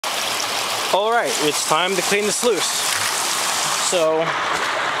Alright, it's time to clean the sluice. So,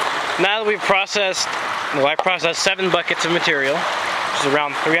 now that we've processed, well, I processed 7 buckets of material, which is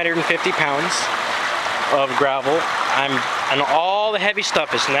around 350 pounds of gravel, and all the heavy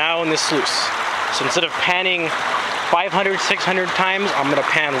stuff is now in this sluice. So instead of panning 500, 600 times, I'm going to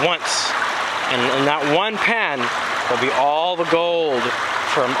pan once. And in that one pan will be all the gold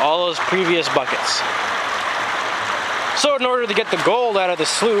from all those previous buckets. So in order to get the gold out of the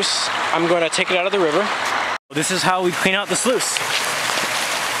sluice, I'm going to take it out of the river. This is how we clean out the sluice.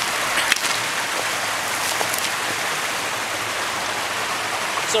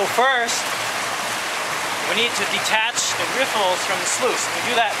 So first, we need to detach the riffles from the sluice. We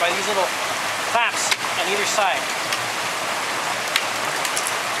do that by these little clamps on either side.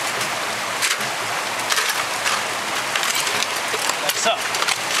 Like so.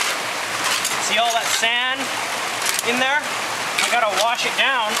 See all that sand in there? I gotta wash it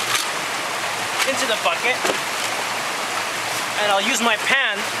down into the bucket, and I'll use my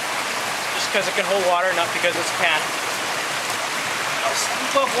pan just because it can hold water, not because it's a pan. I'll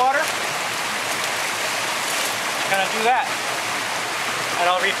scoop up water, kind of do that, and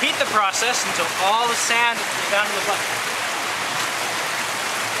I'll repeat the process until all the sand is down to the bucket.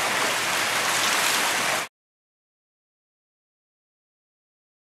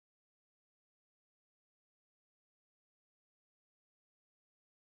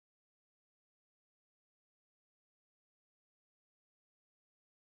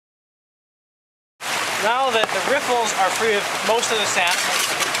 Now that the riffles are free of most of the sand,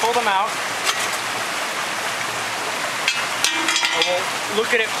 I'll pull them out. I will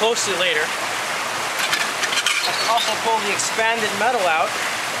look at it closely later. I can also pull the expanded metal out.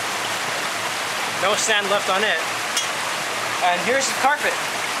 No sand left on it. And here's the carpet.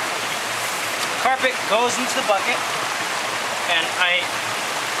 The carpet goes into the bucket, and I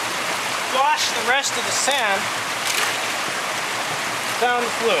wash the rest of the sand down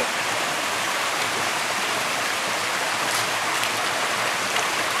the flue.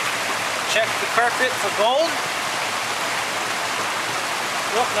 Check the carpet for gold.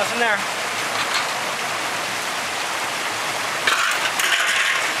 Nope, nothing there.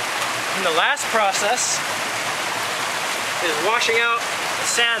 And the last process is washing out the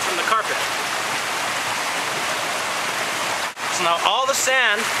sand from the carpet. So now all the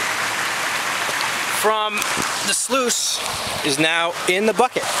sand from the sluice is now in the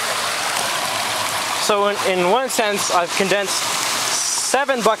bucket. So in one sense, I've condensed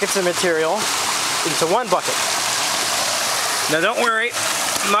 7 buckets of material into 1 bucket. Now don't worry,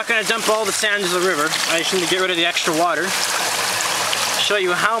 I'm not going to dump all the sand into the river. I just need to get rid of the extra water. Show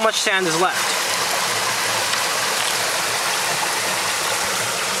you how much sand is left.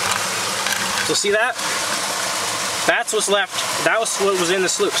 So see that? That's what's left. That was what was in the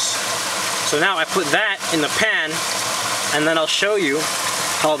sluice. So now I put that in the pan, and then I'll show you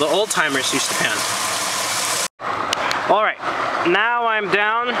how the old timers used to pan. Alright. Now I'm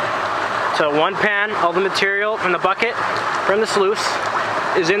down to 1 pan. All the material from the bucket, from the sluice,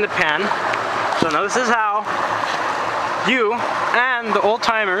 is in the pan. So now this is how you and the old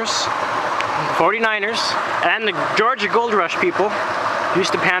timers, the 49ers, and the Georgia Gold Rush people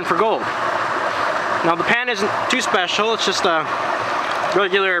used to pan for gold. Now the pan isn't too special, it's just a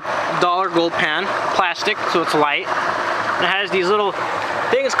regular dollar gold pan, plastic, so it's light. It has these little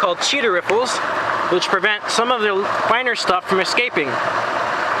things called cheater riffles, which prevent some of the finer stuff from escaping.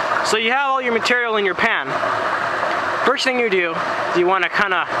 So you have all your material in your pan. First thing you do is you want to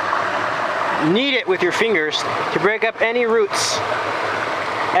kind of knead it with your fingers to break up any roots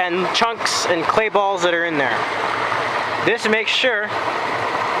and chunks and clay balls that are in there. This makes sure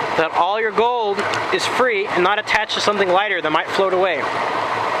that all your gold is free and not attached to something lighter that might float away.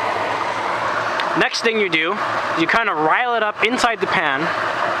 Next thing you do is you kind of rile it up inside the pan.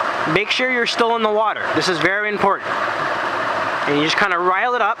 Make sure you're still in the water. This is very important. And you just kind of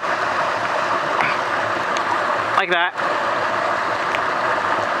rile it up like that.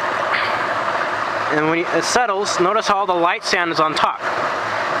 And when it settles, notice how all the light sand is on top.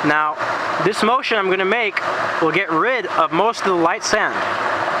 Now, this motion I'm going to make will get rid of most of the light sand.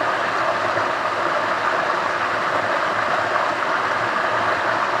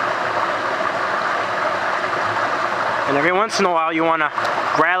 And every once in a while you want to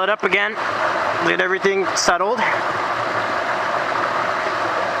rile it up again, get everything settled.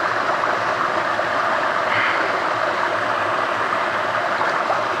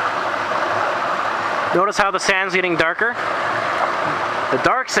 Notice how the sand's getting darker? The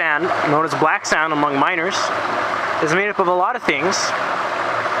dark sand, known as black sand among miners, is made up of a lot of things.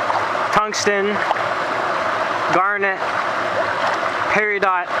 Tungsten, garnet,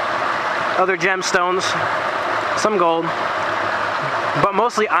 peridot, other gemstones, some gold, but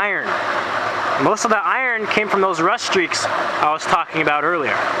mostly iron. Most of the iron came from those rust streaks I was talking about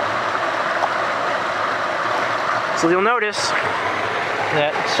earlier. So you'll notice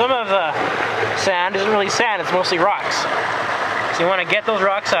that some of the sand isn't really sand, it's mostly rocks. So you want to get those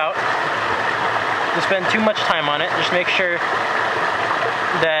rocks out. Don't spend too much time on it. Just make sure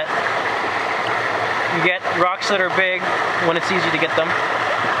that you get rocks that are big when it's easy to get them.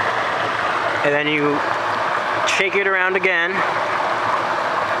 And then you shake it around again.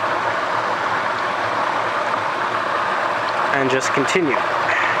 And just continue.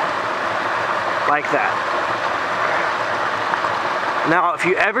 Like that. Now, if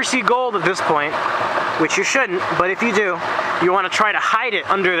you ever see gold at this point, which you shouldn't, but if you do, you want to try to hide it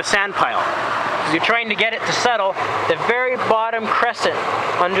under the sand pile. Because you're trying to get it to settle the very bottom crescent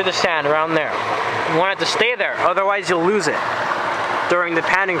under the sand, around there. You want it to stay there, otherwise you'll lose it during the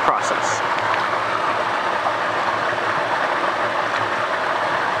panning process.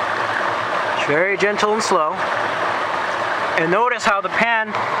 It's very gentle and slow. And notice how the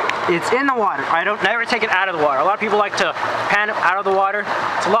pan, it's in the water. I don't never take it out of the water. A lot of people like to pan it out of the water.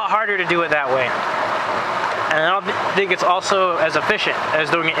 It's a lot harder to do it that way. And I don't think it's also as efficient as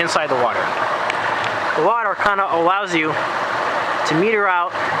doing it inside the water. The water kind of allows you to meter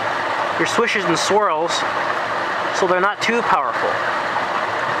out your swishes and swirls so they're not too powerful.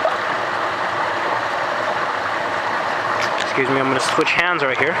 Excuse me, I'm going to switch hands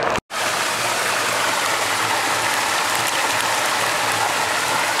right here.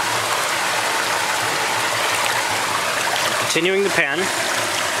 Continuing the pan.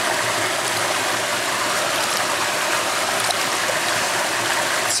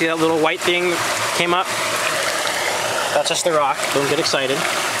 See that little white thing came up? That's just the rock. Don't get excited.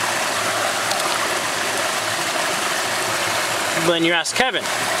 Then you ask Kevin,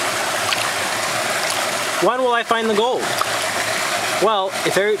 when will I find the gold? Well,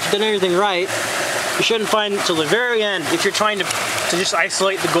 if you've done everything right, you shouldn't find it until the very end if you're trying to just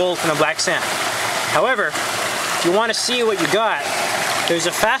isolate the gold from the black sand. However, if you want to see what you got, there's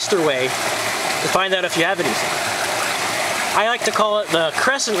a faster way to find out if you have anything. I like to call it the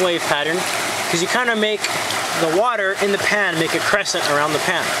crescent wave pattern because you kind of make the water in the pan make a crescent around the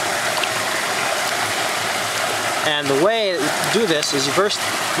pan. And the way that you do this is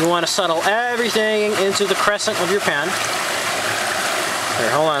you want to settle everything into the crescent of your pan. Here,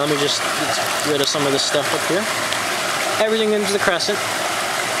 hold on, let me just get rid of some of this stuff up here. Everything into the crescent.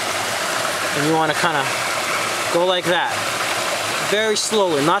 And you want to kind of go like that. Very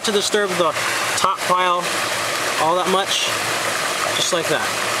slowly, not to disturb the top pile all that much. Just like that.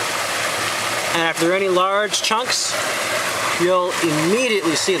 And if there are any large chunks, you'll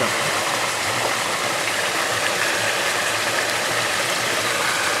immediately see them.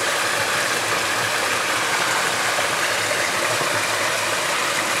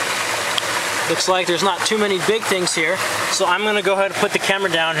 Looks like there's not too many big things here, so I'm going to go ahead and put the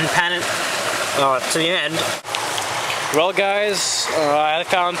camera down and pan it to the end. Well guys, I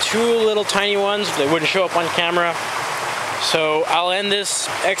found two little tiny ones. They wouldn't show up on camera. So I'll end this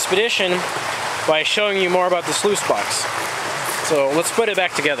expedition by showing you more about the sluice box. So let's put it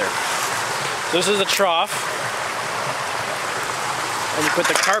back together. This is the trough. And you put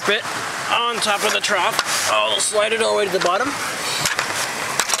the carpet on top of the trough. I'll slide it all the way to the bottom.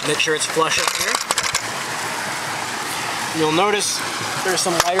 Make sure it's flush up here. You'll notice there's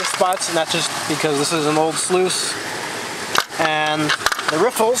some lighter spots, and that's just because this is an old sluice. And the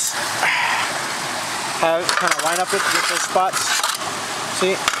riffles have kind of line up with those spots.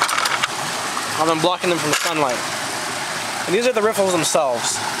 See? I've been blocking them from the sunlight. And these are the riffles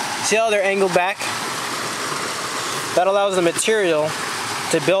themselves. See how they're angled back? That allows the material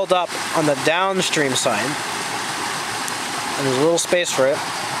to build up on the downstream side. And there's a little space for it.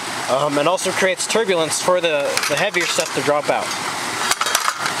 It also creates turbulence for the heavier stuff to drop out.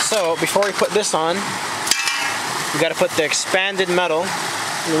 So before we put this on, we got to put the expanded metal.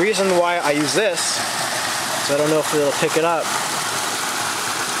 And the reason why I use this is I don't know if it'll pick it up.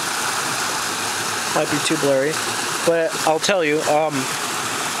 Might be too blurry, but I'll tell you.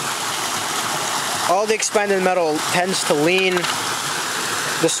 All the expanded metal tends to lean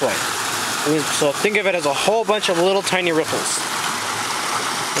this way. So think of it as a whole bunch of little tiny ripples.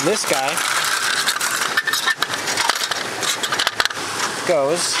 And this guy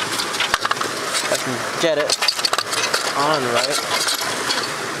goes, if I can get it on right,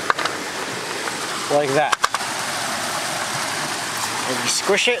 like that. And you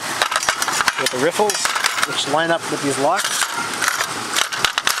squish it with the riffles, which line up with these locks.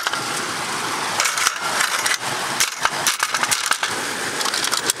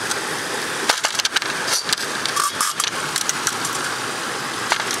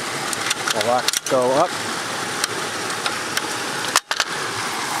 block go up.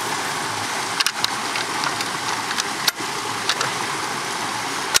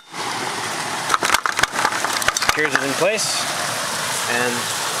 Secures it in place, and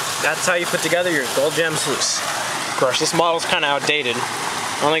that's how you put together your Gold Gem sluice. Of course, this model's kind of outdated.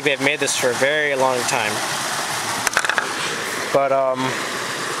 I don't think they've made this for a very long time. But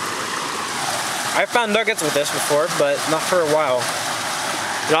I've found nuggets with this before, but not for a while.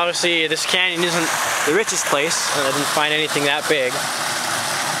 And obviously, this canyon isn't the richest place, and I didn't find anything that big.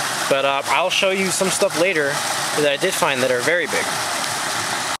 But I'll show you some stuff later that I did find that are very big.